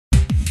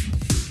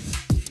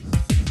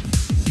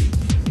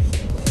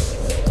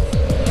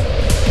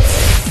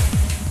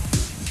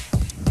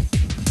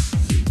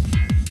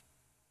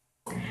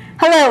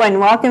Hello and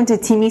welcome to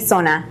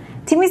Tymisauna.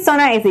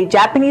 Tymisauna is a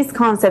Japanese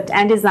concept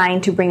and design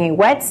to bring a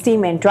wet,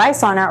 steam, and dry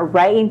sauna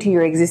right into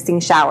your existing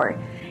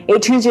shower.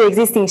 It turns your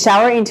existing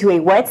shower into a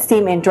wet,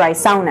 steam, and dry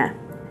sauna.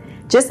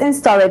 Just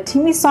install a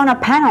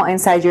Tymisauna panel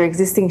inside your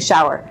existing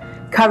shower.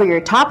 Cover your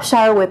top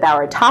shower with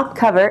our top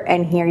cover,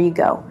 and here you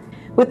go.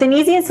 With an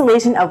easy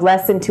installation of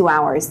less than 2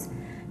 hours.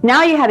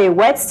 Now you have a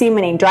wet, steam,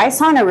 and a dry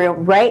sauna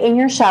room right in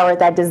your shower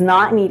that does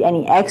not need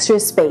any extra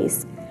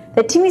space.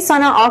 The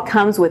Tymisauna all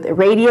comes with a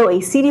radio, a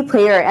CD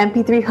player or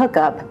MP3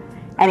 hookup,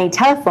 and a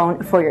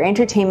telephone for your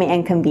entertainment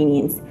and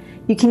convenience.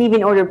 You can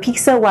even order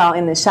pizza while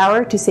in the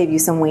shower to save you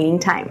some waiting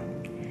time.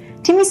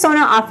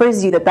 Tymisauna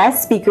offers you the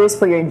best speakers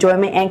for your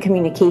enjoyment and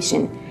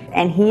communication.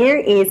 And here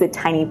is a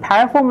tiny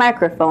powerful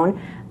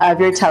microphone of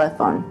your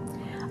telephone.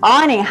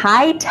 On a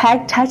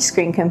high-tech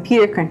touchscreen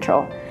computer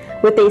control.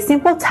 With a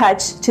simple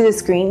touch to the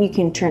screen, you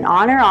can turn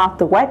on or off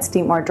the wet,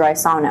 steam, or dry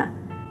sauna.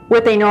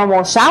 With a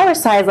normal shower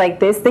size like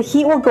this, the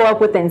heat will go up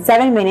within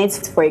 7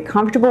 minutes for a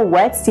comfortable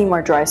wet, steam,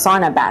 or dry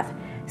sauna bath.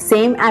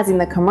 Same as in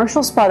the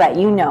commercial spa that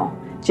you know,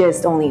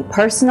 just only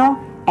personal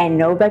and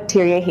no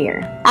bacteria here.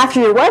 After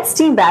your wet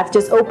steam bath,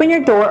 just open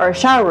your door or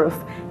shower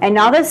roof, and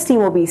all the steam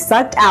will be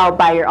sucked out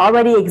by your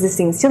already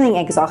existing ceiling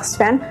exhaust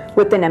fan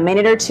within a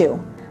minute or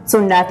two. So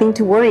nothing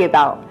to worry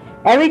about.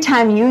 Every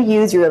time you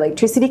use, your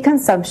electricity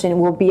consumption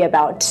will be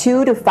about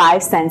 2 to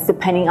 5 cents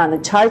depending on the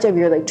charge of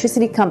your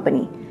electricity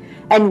company.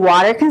 And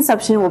water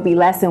consumption will be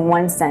less than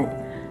 1 cent.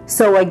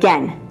 So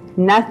again,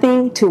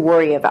 nothing to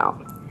worry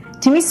about.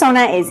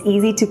 Tymisauna is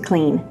easy to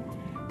clean.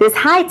 This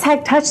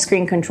high-tech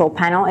touchscreen control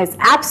panel is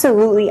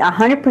absolutely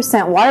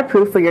 100%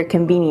 waterproof for your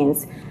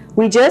convenience.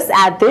 We just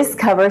add this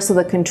cover so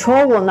the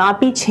control will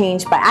not be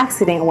changed by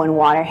accident when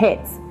water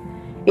hits.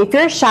 If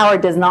your shower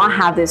does not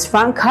have this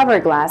front cover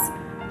glass,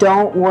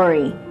 don't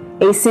worry.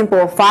 A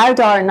simple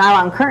 $5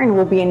 nylon curtain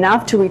will be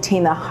enough to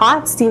retain the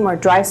hot, steam, or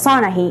dry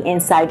sauna heat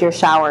inside your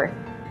shower.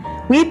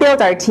 We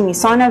built our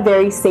Tymisauna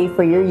very safe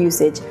for your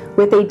usage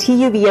with a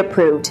TUV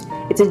approved.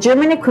 It's a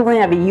German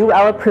equivalent of a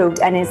UL approved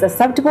and is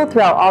acceptable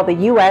throughout all the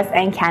US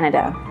and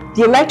Canada.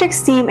 The electric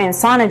steam and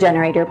sauna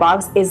generator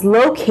box is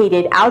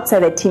located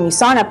outside the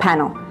Tymisauna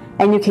panel,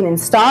 and you can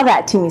install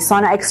that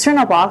Tymisauna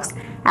external box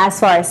as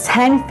far as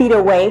 10 feet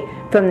away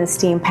from the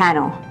steam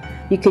panel.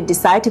 You could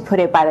decide to put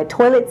it by the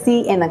toilet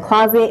seat, in the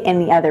closet, in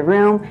the other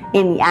room,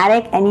 in the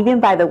attic, and even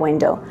by the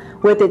window.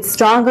 With its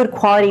strong, good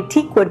quality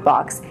teak wood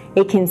box,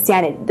 it can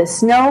stand the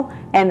snow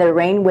and the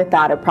rain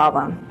without a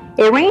problem.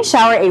 A rain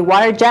shower, a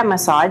water jet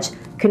massage,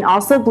 can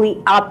also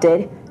be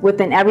opted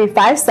within every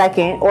 5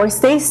 seconds or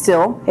stay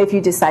still if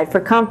you decide for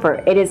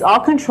comfort. It is all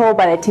controlled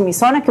by the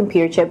Tymisauna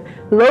computer chip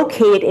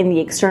located in the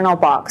external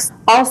box.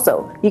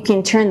 Also, you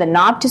can turn the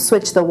knob to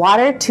switch the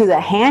water to the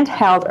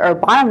handheld or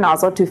bottom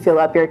nozzle to fill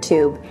up your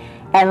tube.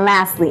 And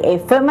lastly, a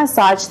foot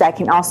massage that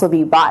can also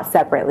be bought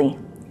separately.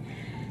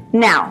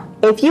 Now,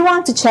 if you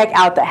want to check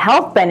out the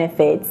health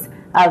benefits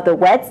of the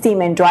wet,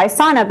 steam, and dry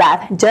sauna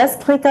bath,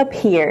 just click up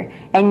here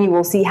and you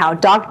will see how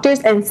doctors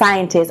and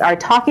scientists are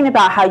talking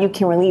about how you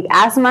can relieve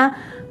asthma,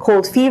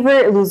 cold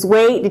fever, lose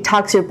weight,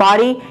 detox your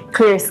body,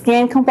 clear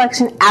skin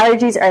complexion,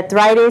 allergies,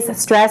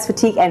 arthritis, stress,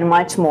 fatigue, and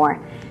much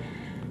more.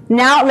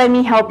 Now let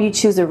me help you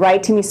choose the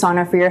right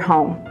Tymisauna for your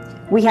home.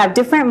 We have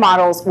different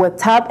models with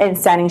tub and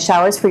standing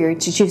showers for you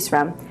to choose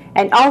from.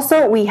 And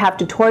also we have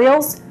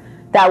tutorials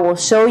that will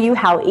show you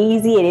how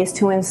easy it is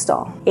to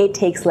install. It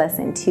takes less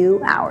than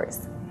 2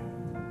 hours.